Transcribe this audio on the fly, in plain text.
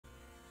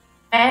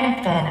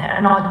Fanfan,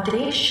 an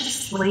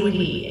audacious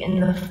lady in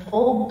the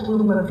full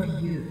bloom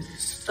of youth,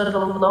 stood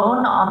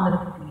alone on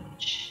the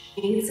beach,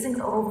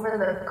 gazing over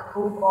the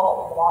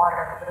cobalt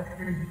water with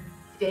her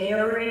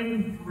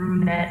daring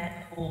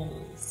brunette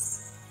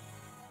pools.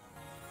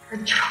 Her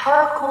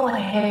charcoal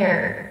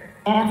hair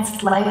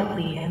danced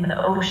lightly in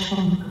the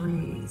ocean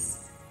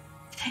breeze,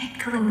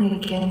 tickling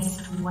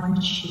against one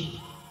cheek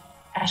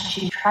as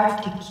she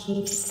tried to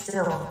keep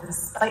still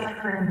despite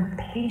her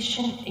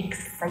impatient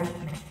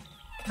excitement.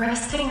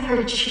 Resting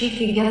her cheek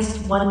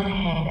against one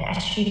hand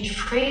as she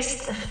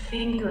traced a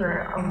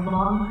finger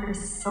along her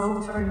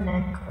silver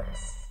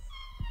necklace.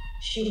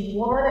 She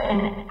wore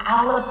an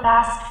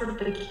alabaster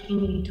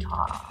bikini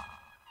top,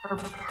 her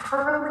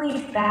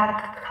pearly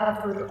back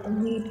covered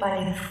only by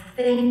a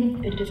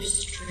thin bit of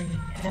string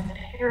and a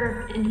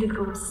pair of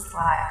indigo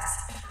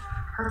slacks.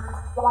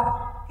 Her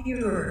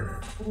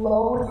coiffure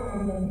flowed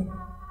in an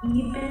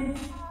even,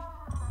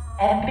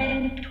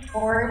 ebbing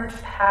torrent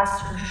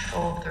past her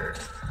shoulders,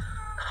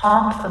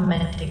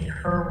 complementing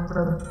her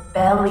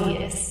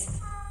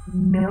rebellious,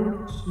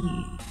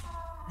 milky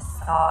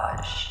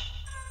visage.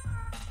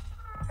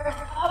 Her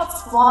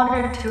thoughts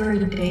wandered to her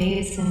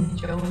days in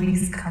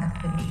Joey's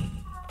company.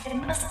 It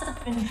must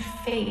have been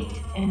fate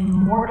in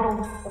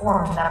mortal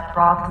form that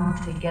brought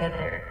them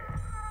together.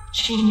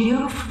 She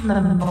knew from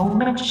the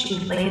moment she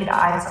laid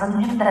eyes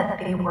on him that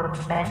they were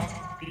meant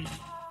to be.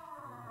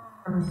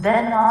 From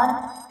then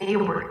on, they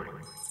were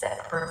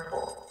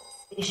inseparable.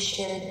 They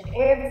shared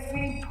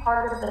every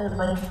part of their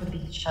life with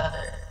each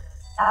other.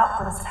 That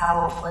was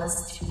how it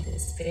was to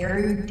this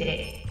very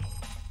day.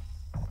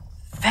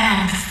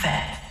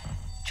 Fanfan,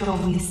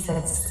 Joey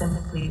said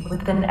simply,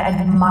 with an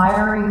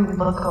admiring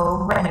look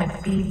over and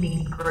a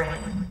beaming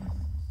grin.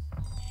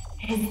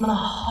 His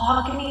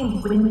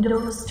mahogany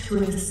windows to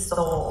his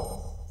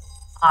soul,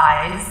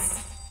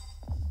 eyes,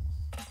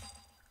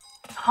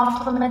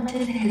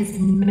 complemented his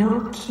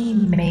milky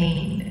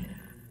mane,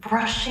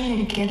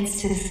 brushing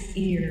against his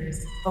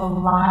ears,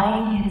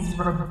 belying his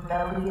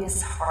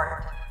rebellious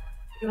heart.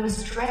 He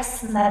was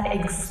dressed in that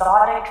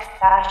exotic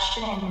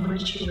fashion in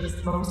which he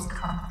was most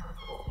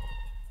comfortable.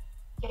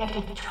 He had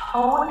a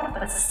toned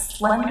but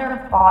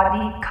slender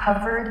body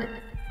covered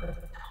with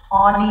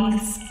tawny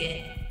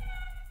skin.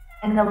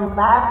 An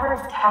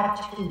elaborate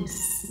tattoo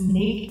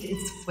snaked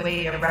its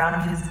way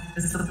around his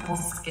visible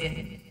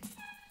skin.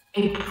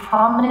 A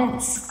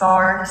prominent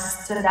scar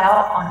stood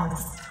out on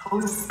his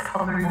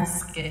toast-colored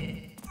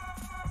skin.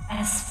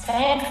 As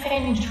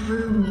Fanfan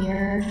drew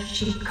near,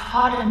 she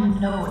caught a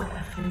note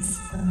of his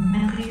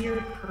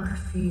familiar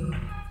perfume.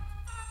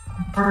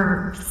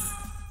 Herbs,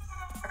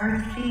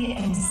 earthy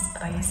and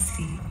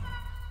spicy.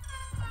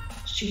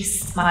 She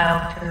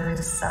smiled to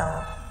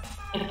herself.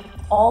 It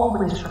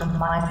always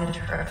reminded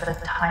her of the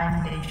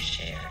time they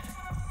shared.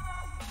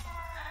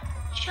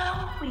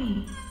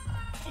 Joey,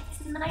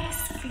 it's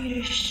nice of you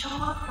to show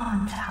up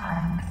on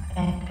time,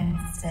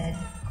 Fanfan said,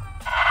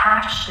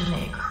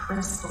 passionate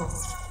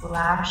crystals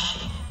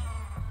flashing.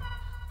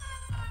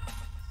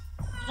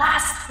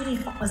 Last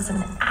week was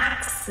an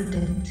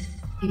accident,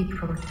 he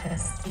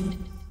protested.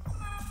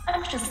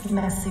 I'm just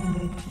messing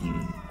with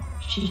you.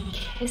 She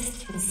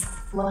kissed his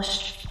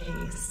flushed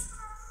face.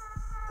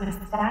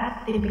 With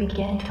that, they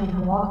began to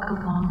walk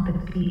along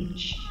the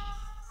beach.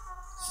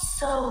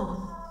 So,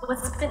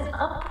 what's been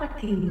up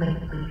with you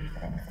lately?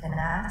 Fanfan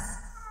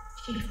asked.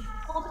 She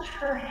folded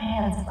her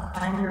hands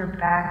behind her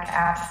back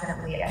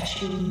absently as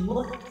she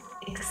looked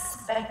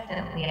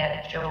expectantly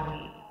at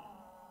Joey.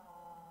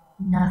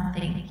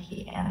 Nothing,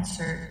 he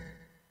answered.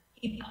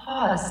 He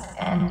paused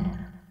and,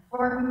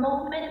 for a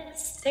moment,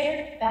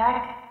 stared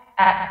back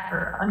at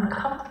her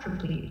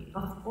uncomfortably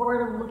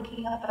before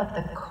looking up at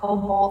the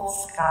cobalt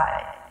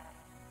sky.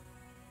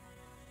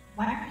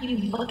 Why are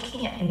you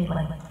looking at me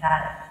like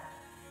that?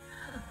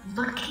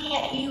 Looking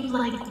at you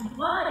like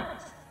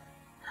what?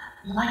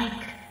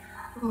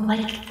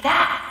 Like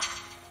that.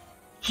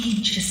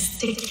 He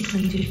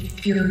gesticulated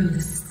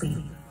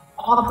furiously,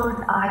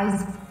 auburn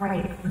eyes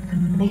bright with a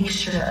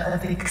mixture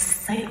of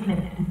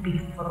excitement and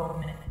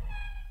befuddlement.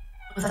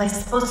 Was I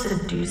supposed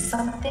to do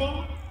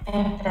something?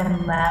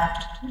 Fanfan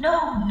laughed.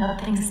 No,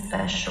 nothing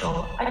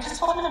special. I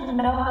just wanted to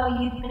know how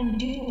you've been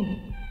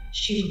doing.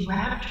 She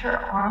wrapped her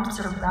arms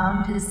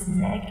around his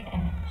neck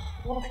and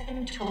pulled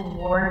him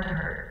toward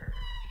her to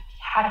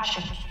catch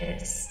a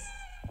kiss.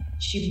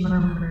 She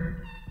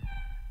murmured,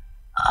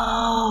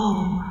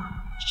 Oh,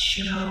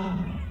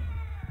 Joey,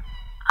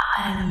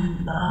 I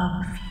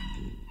love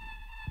you.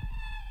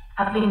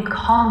 Having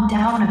calmed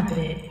down a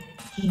bit,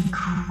 he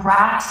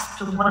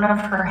grasped one of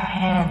her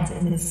hands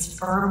in his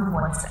firm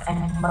ones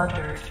and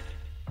muttered,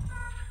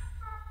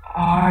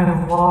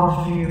 I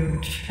love you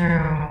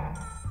too.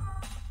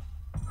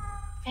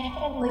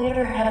 Fanfan laid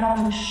her head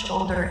on his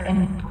shoulder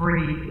and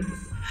breathed.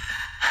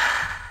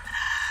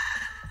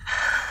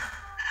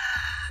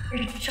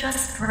 You're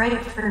just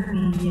right for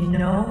me, you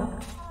know?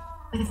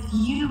 With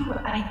you,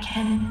 I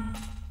can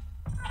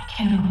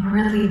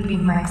really be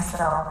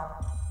myself.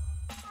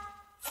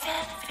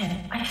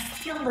 Fanfan, I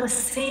feel feel the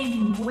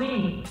same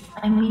way.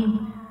 I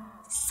mean,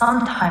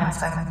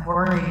 sometimes I'm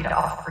worried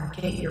I'll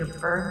forget your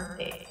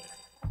birthday.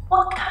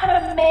 What kind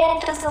of man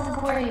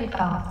doesn't worry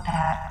about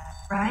that,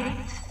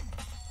 right?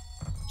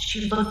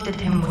 She looked at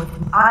him with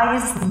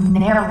eyes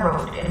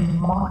narrowed in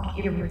mock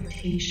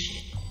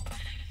irritation.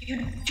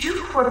 You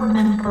do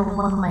remember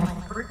when my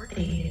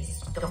birthday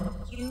is, don't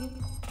you?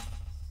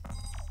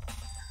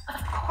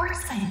 Of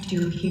course I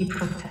do, he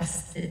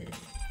protested.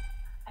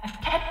 I've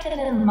kept it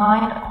in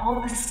mind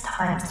all this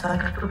time so I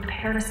could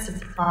prepare a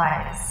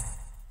surprise.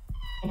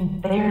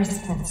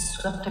 Embarrassment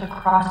swept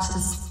across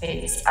his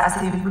face as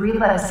he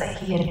realized that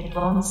he had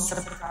blown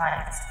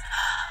surprise.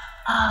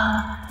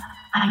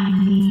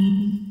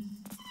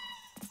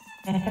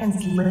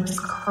 Fanfan's lips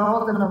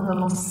curled in a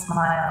little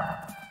smile.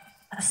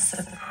 A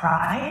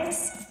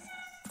surprise?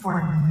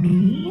 For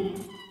me?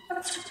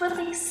 That's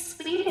really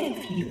sweet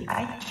of you.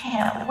 I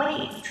can't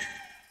wait.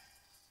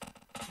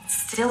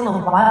 It's still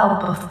a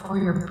while before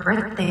your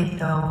birthday,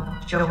 though,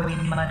 Joey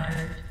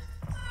muttered.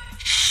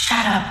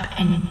 Shut up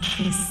and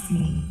kiss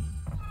me.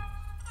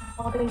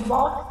 While they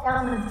walked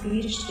down the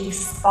beach, they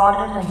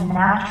spotted a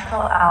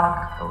natural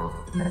alcove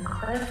in the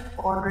cliff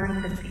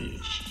bordering the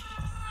beach.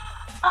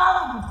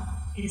 Oh,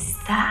 is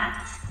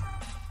that?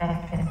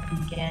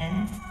 Fanfan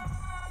began.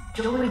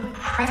 Joey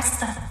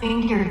pressed a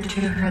finger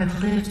to her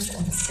lips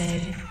and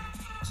said,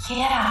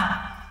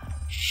 yeah,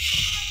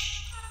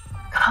 shh,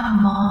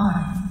 come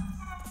on.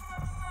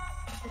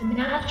 The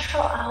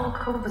natural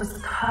alcove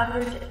was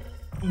covered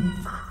in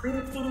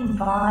creeping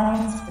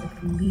vines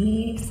with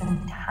leaves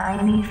and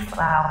tiny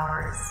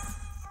flowers.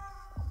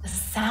 The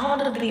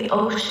sound of the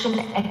ocean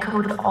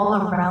echoed all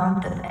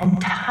around them, and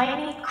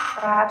tiny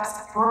crabs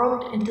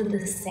burrowed into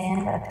the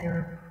sand at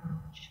their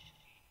approach.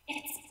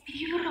 It's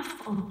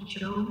beautiful,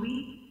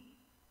 Joey.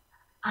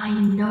 I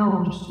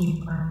know,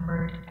 he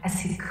murmured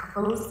as he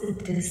closed the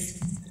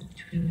distance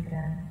between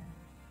them.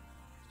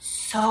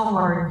 So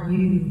are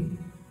you.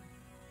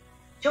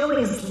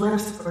 Joey's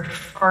lips were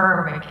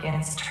firm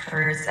against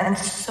hers, and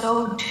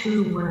so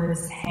too were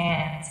his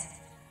hands.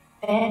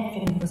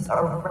 Fanfan was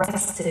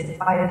arrested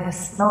by the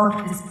smell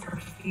of his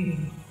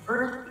perfume,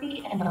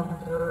 earthy and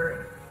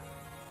alluring.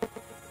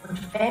 When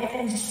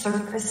Fanfan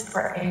surfaced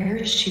for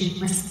air, she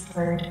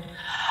whispered,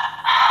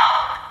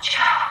 "Oh,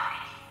 Joey."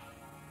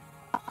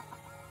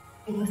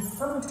 It was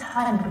some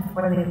time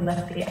before they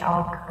left the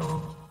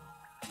alcove.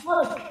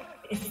 Look,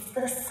 it's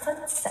the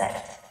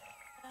sunset.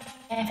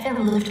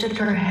 Fanfan lifted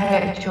her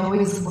head at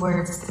Joey's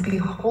words to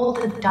behold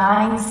the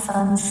dying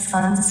sun's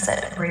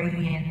sunset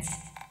radiance.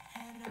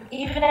 But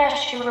even as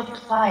she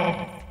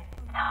replied,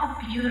 how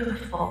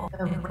beautiful,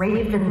 the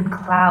raven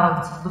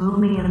clouds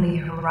looming in the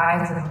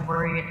horizon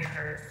worried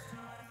her.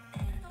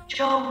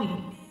 Joey,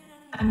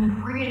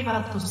 I'm worried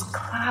about those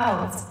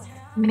clouds.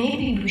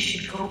 Maybe we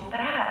should go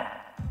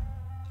back.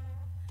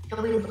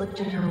 Joey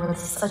looked at her with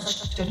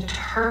such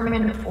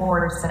determined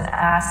orbs and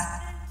asked,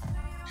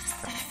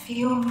 just a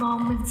few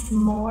moments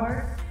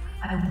more?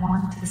 I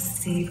want to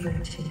savor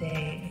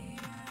today.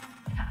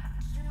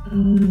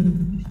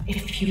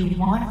 If you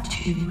want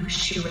to,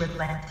 she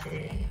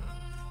relented.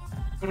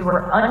 They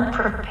were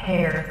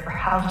unprepared for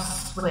how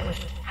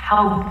swift,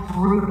 how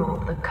brutal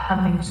the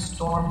coming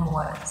storm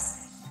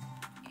was.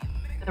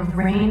 The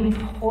rain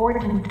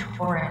poured in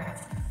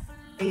torrents,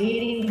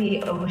 bathing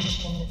the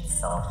ocean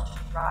itself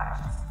to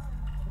rise.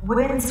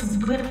 Winds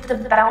whipped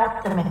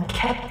about them and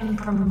kept them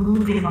from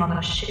moving on the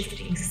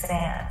shifting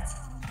sands.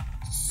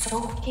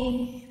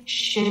 Soaking,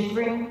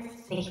 shivering,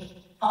 they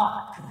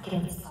fought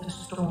against the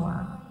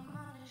storm.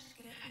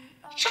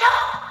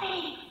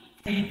 Joey!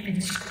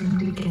 Fanfan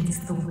screamed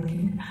against the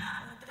wind.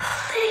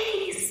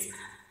 Please,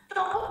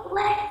 don't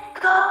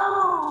let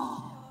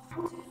go!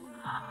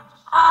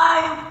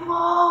 I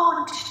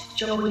won't,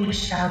 Joey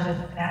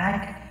shouted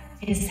back,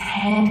 his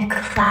hand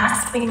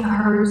clasping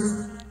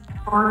hers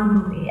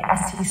firmly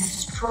as he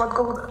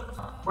struggled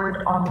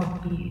upward on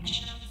the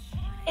beach.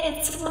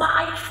 It's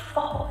my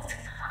fault.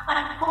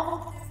 I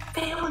won't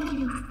fail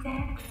you,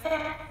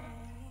 Fanfan.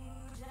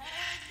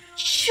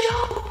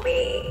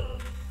 Joey!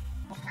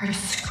 Her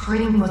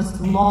scream was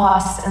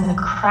lost in the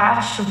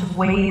crash of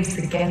waves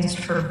against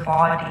her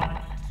body,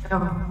 the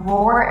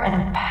roar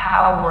and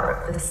power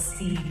of the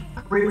sea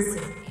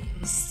risen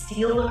to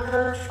steal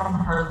her from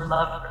her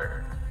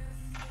lover.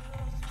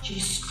 She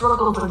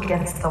struggled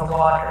against the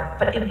water,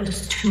 but it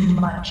was too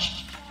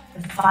much.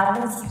 The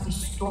violence of the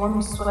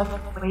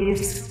storm-swept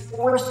waves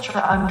forced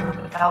her under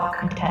without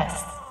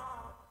contest.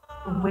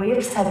 The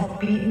waves had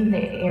beaten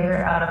the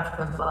air out of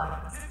her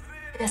lungs.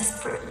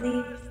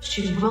 Desperately,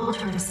 she willed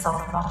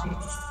herself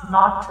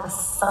not to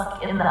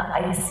suck in the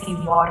icy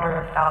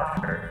water about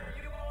her.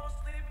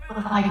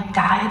 Will I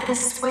die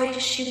this way,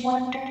 she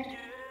wondered?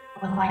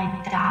 Will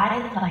I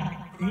die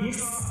like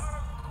this?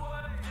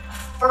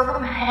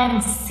 Firm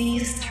hands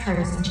seized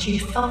hers, and she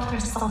felt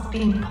herself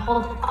being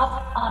pulled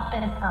up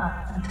and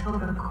up until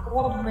the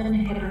cold wind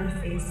hit her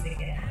face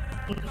again.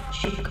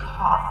 She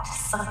coughed,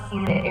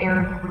 sucking the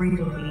air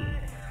greedily.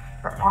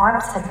 Her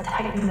arms had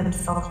tightened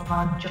themselves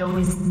around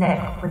Joey's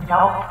neck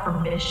without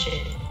permission.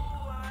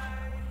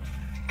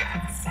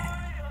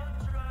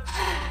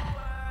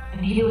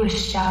 and he was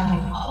shouting,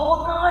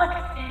 "Hold on,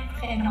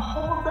 Fanfan,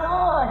 hold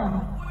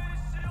on!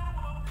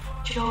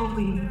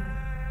 Joey,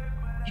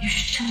 you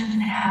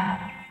shouldn't have.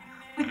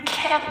 We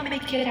can't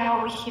make it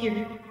out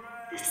here.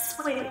 This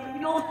way,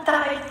 you'll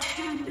die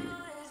too."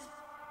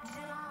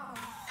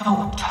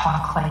 "Don't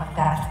talk like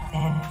that,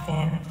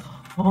 Fanfan.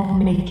 We'll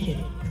make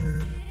it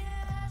through."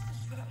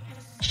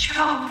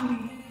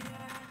 "Joey."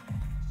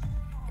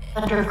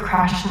 Thunder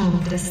crashed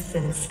in the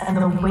distance, and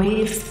the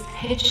waves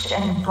pitched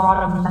and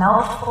brought a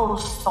mouthful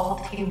of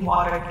salty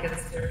water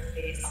against their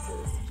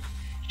faces.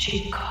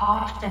 She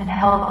coughed and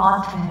held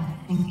on to him,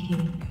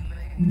 thinking,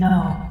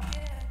 "No,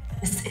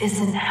 this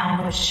isn't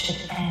how it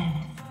should end.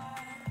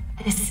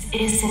 This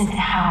isn't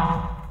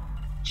how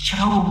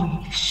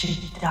Joey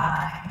should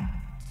die."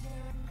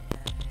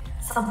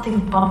 Something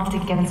bumped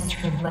against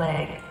her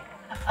leg.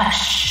 A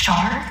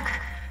shark?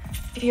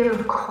 Fear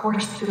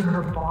coursed through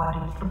her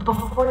body, but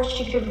before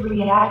she could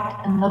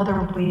react,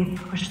 another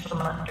wave pushed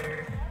them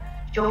under.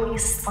 Joey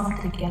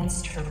slumped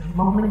against her,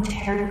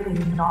 momentarily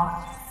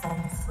knocked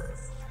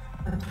senseless.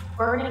 With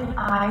burning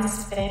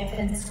eyes,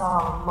 Fanfan saw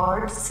a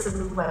large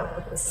silhouette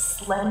with a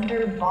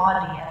slender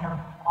body and a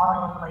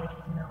bottle-like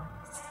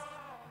nose.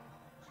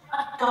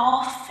 "A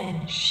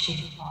dolphin," she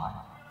thought.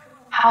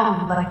 "How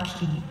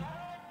lucky."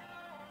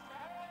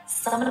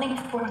 Summoning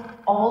forth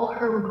all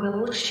her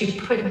will, she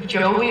put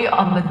Joey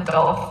on the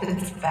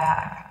dolphin's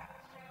back.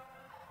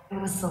 It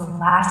was the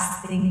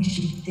last thing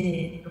she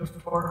did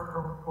before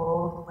her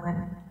world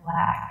went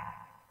black.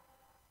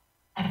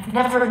 I've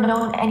never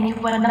known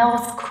anyone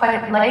else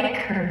quite like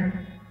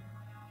her.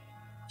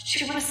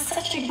 She was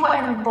such a good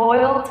and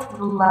loyal to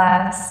the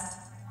last.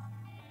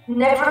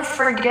 Never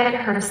forget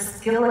her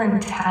skill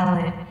and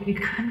talent. We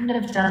couldn't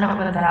have done it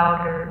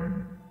without her.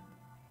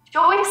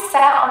 Joey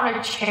sat on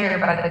a chair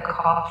by the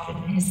coffin,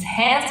 his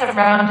hands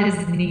around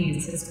his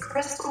knees, his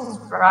crystals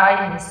dry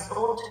and his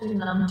soul too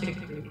numb to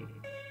grieve.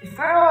 The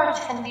funeral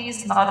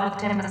attendees nodded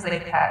to him as they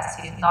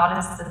passed. He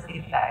nodded simply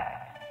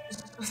back.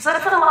 It was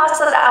for the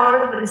last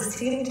hour, but it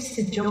seemed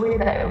to Joey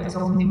that it was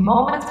only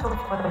moments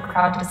before the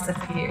crowd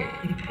disappeared.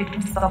 He picked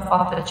himself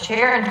off the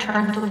chair and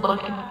turned to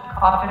look at the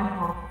coffin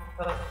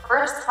for the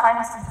first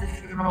time since the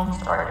funeral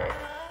started.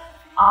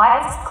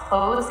 Eyes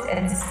closed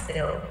and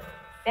still.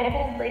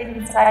 Fanfan laid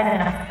inside in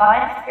a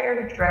fine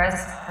fair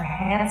dress, her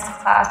hands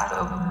clasped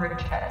over her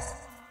chest.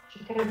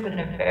 She could have been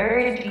in a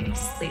very deep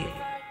sleep.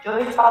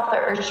 Joey felt the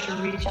urge to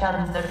reach out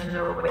and lift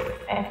her awake.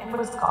 Fanfan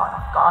was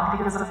gone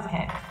because of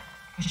him,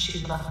 because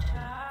she loved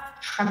him.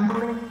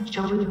 Trembling,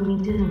 Joey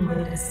leaned in and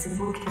laid a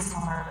single kiss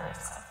on her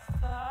lips.